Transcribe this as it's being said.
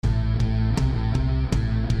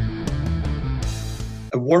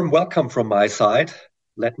A warm welcome from my side.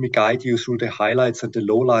 Let me guide you through the highlights and the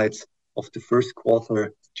lowlights of the first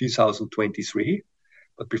quarter 2023.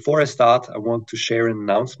 But before I start, I want to share an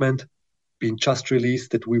announcement being just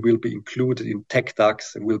released that we will be included in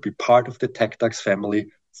TechDAX and will be part of the TechDAX family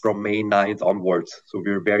from May 9th onwards. So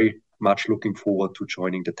we're very much looking forward to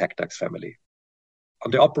joining the TechDAX family.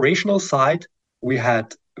 On the operational side, we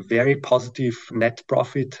had a very positive net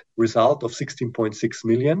profit result of 16.6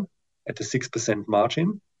 million at a 6%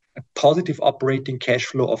 margin, a positive operating cash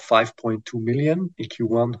flow of 5.2 million in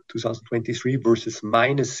Q1 2023 versus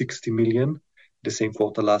minus 60 million the same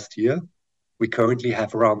quarter last year. We currently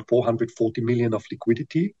have around 440 million of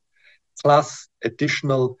liquidity, plus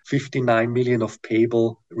additional 59 million of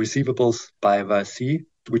payable receivables by VC,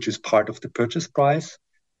 which is part of the purchase price.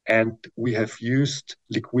 And we have used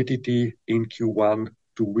liquidity in Q1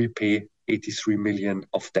 to repay 83 million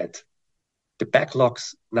of debt. The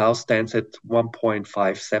backlogs now stands at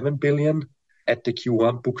 1.57 billion at the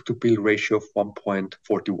Q1 book-to-bill ratio of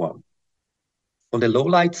 1.41. On the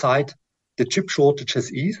lowlight side, the chip shortage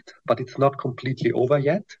has eased, but it's not completely over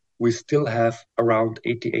yet. We still have around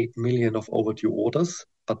 88 million of overdue orders,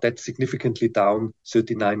 but that's significantly down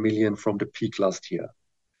 39 million from the peak last year.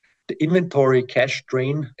 The inventory cash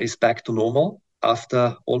drain is back to normal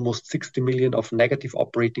after almost 60 million of negative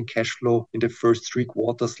operating cash flow in the first 3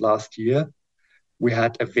 quarters last year. We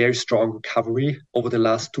had a very strong recovery over the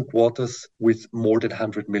last 2 quarters with more than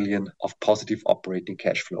 100 million of positive operating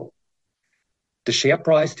cash flow. The share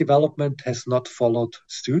price development has not followed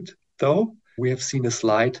suit, though. We have seen a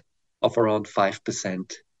slide of around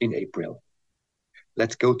 5% in April.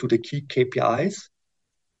 Let's go to the key KPIs.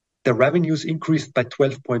 The revenues increased by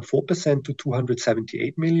 12.4% to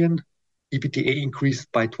 278 million. EBITDA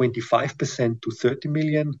increased by 25% to 30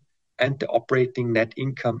 million. And the operating net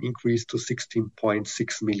income increased to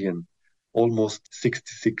 16.6 million, almost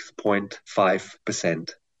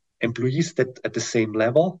 66.5%. Employees at the same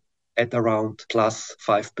level at around plus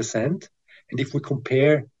 5%. And if we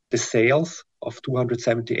compare the sales of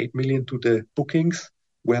 278 million to the bookings,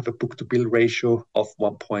 we have a book-to-bill ratio of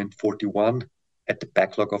 1.41 at the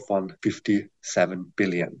backlog of 157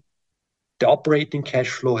 billion. The operating cash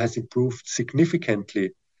flow has improved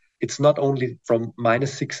significantly. It's not only from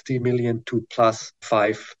minus 60 million to plus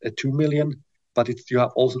 2 million, but you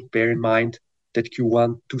have also bear in mind that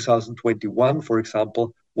Q1 2021, for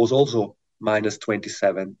example, was also minus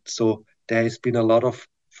 27. So there has been a lot of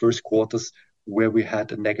first quarters where we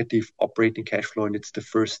had a negative operating cash flow, and it's the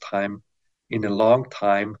first time in a long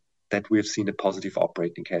time that we have seen a positive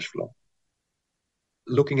operating cash flow.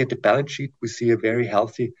 Looking at the balance sheet, we see a very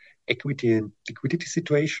healthy equity and liquidity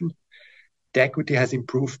situation. The equity has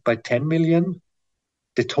improved by 10 million.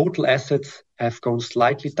 The total assets have gone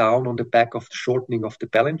slightly down on the back of the shortening of the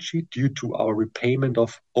balance sheet due to our repayment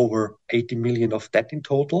of over 80 million of debt in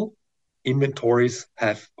total. Inventories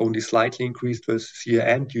have only slightly increased versus year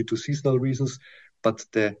end due to seasonal reasons, but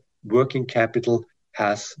the working capital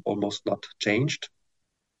has almost not changed.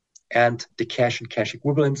 And the cash and cash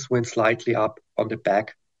equivalents went slightly up on the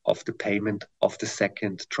back of the payment of the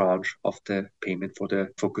second tranche of the payment for the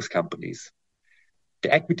focus companies.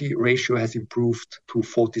 The equity ratio has improved to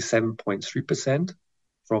 47.3%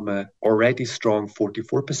 from an already strong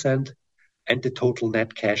 44%, and the total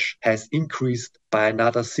net cash has increased by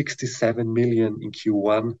another 67 million in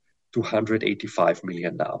Q1 to 185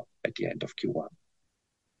 million now at the end of Q1.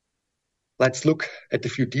 Let's look at a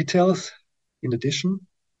few details. In addition,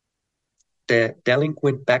 the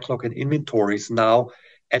delinquent backlog and inventory is now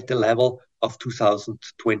at the level of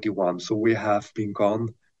 2021. So we have been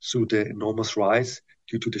gone through the enormous rise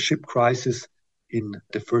due to the chip crisis in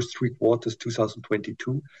the first 3 quarters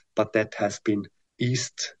 2022, but that has been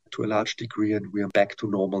eased to a large degree and we are back to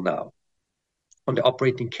normal now. On the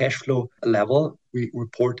operating cash flow level, we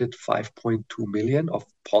reported 5.2 million of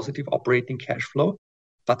positive operating cash flow,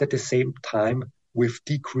 but at the same time, we've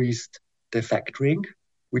decreased the factoring,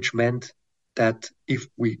 which meant that if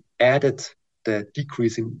we added the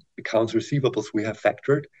decrease in accounts receivables we have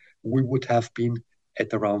factored, we would have been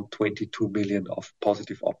at around 22 million of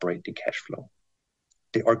positive operating cash flow.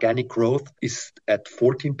 The organic growth is at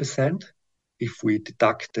 14%. If we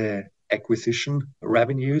deduct the acquisition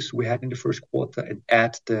revenues we had in the first quarter and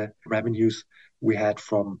add the revenues we had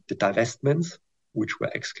from the divestments, which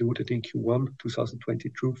were excluded in Q1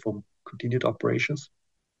 2022 from continued operations.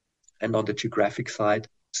 And on the geographic side,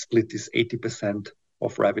 split is 80%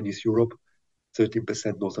 of revenues Europe,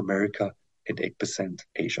 13% North America, and 8%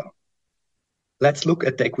 Asia. Let's look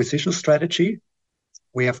at the acquisition strategy.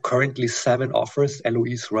 We have currently 7 offers,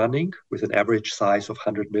 LOEs running with an average size of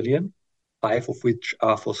 100 million. 5 of which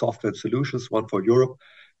are for software and solutions, 1 for Europe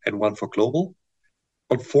and 1 for global.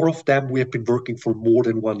 On 4 of them, we have been working for more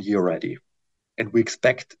than 1 year already. And we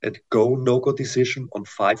expect a go, no-go decision on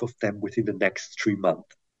 5 of them within the next 3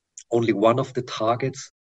 months. Only 1 of the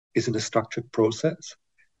targets is in a structured process.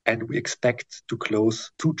 And we expect to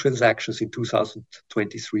close 2 transactions in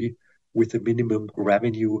 2023 with a minimum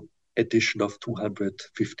revenue addition of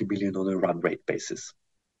 250 million on a run rate basis.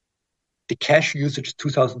 The cash usage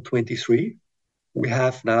 2023, we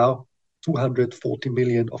have now 240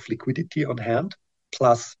 million of liquidity on hand,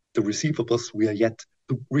 plus the receivables we are yet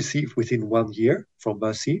to receive within 1 year from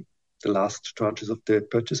Mercy, the last tranches of the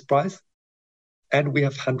purchase price. And we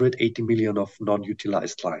have 180 million of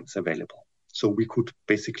non-utilized lines available. So we could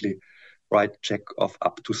basically write a check of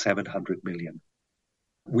up to 700 million.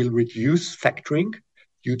 We'll reduce factoring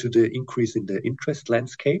due to the increase in the interest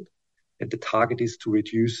landscape. And the target is to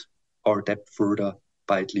reduce our debt further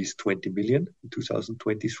by at least 20 million in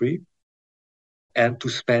 2023 and to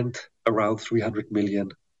spend around 300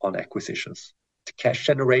 million on acquisitions. The cash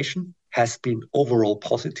generation has been overall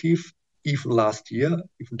positive, even last year,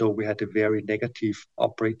 even though we had a very negative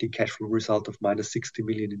operating cash flow result of minus 60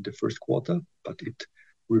 million in the first quarter, but it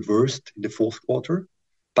reversed in the fourth quarter.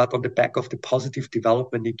 But on the back of the positive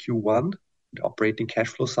development in Q1, the operating cash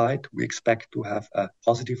flow side, we expect to have a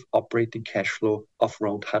positive operating cash flow of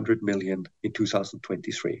around 100 million in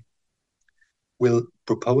 2023. We'll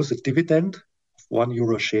propose a dividend of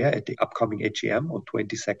 €1 share at the upcoming AGM on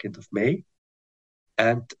 22nd of May.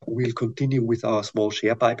 And we'll continue with our small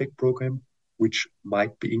share buyback program, which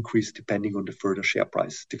might be increased depending on the further share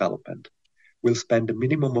price development. We'll spend a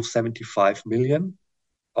minimum of 75 million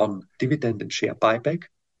on dividend and share buyback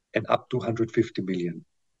and up to 150 million,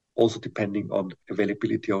 also depending on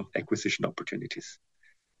availability of acquisition opportunities.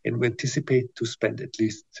 And we anticipate to spend at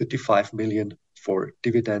least 35 million for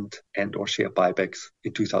dividend and or share buybacks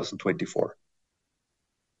in 2024.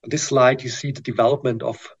 On this slide, you see the development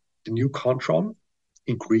of the new Kontron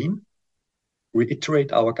in green.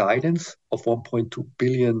 Reiterate our guidance of 1.2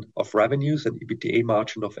 billion of revenues and EBITDA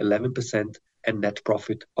margin of 11% and net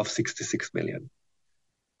profit of 66 million.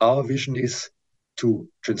 Our vision is to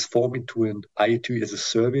transform into an IoT as a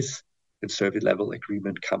service and service level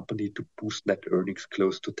agreement company to boost net earnings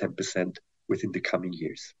close to 10% within the coming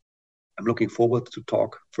years. I'm looking forward to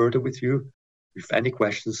talk further with you. If any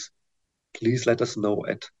questions, please let us know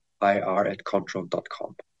at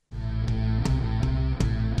ir@kontron.com.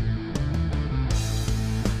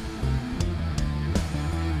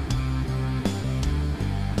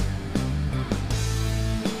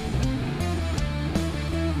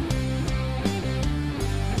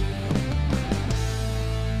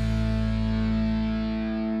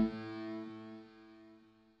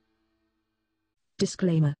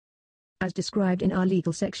 Disclaimer. As described in our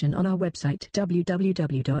legal section on our website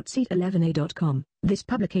www.seat11a.com, this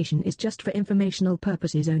publication is just for informational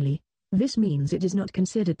purposes only. This means it is not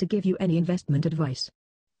considered to give you any investment advice.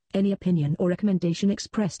 Any opinion or recommendation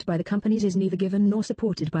expressed by the companies is neither given nor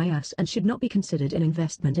supported by us and should not be considered an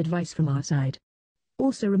investment advice from our side.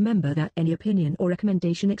 Also remember that any opinion or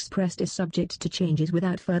recommendation expressed is subject to changes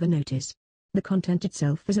without further notice. The content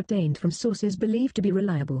itself is obtained from sources believed to be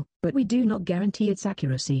reliable, but we do not guarantee its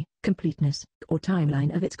accuracy, completeness, or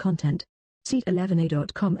timeline of its content.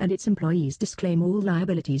 Seat11a.com and its employees disclaim all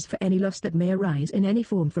liabilities for any loss that may arise in any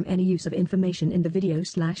form from any use of information in the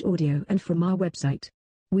video/audio and from our website.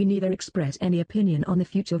 We neither express any opinion on the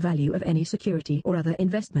future value of any security or other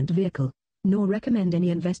investment vehicle, nor recommend any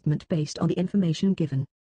investment based on the information given.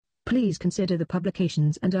 Please consider the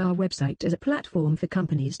publications and our website as a platform for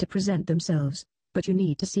companies to present themselves, but you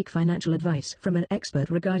need to seek financial advice from an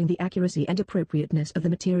expert regarding the accuracy and appropriateness of the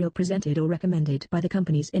material presented or recommended by the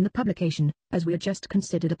companies in the publication, as we are just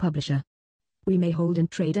considered a publisher. We may hold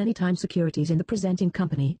and trade anytime securities in the presenting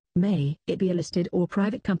company, may it be a listed or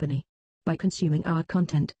private company. By consuming our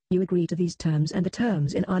content, you agree to these terms and the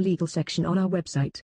terms in our legal section on our website.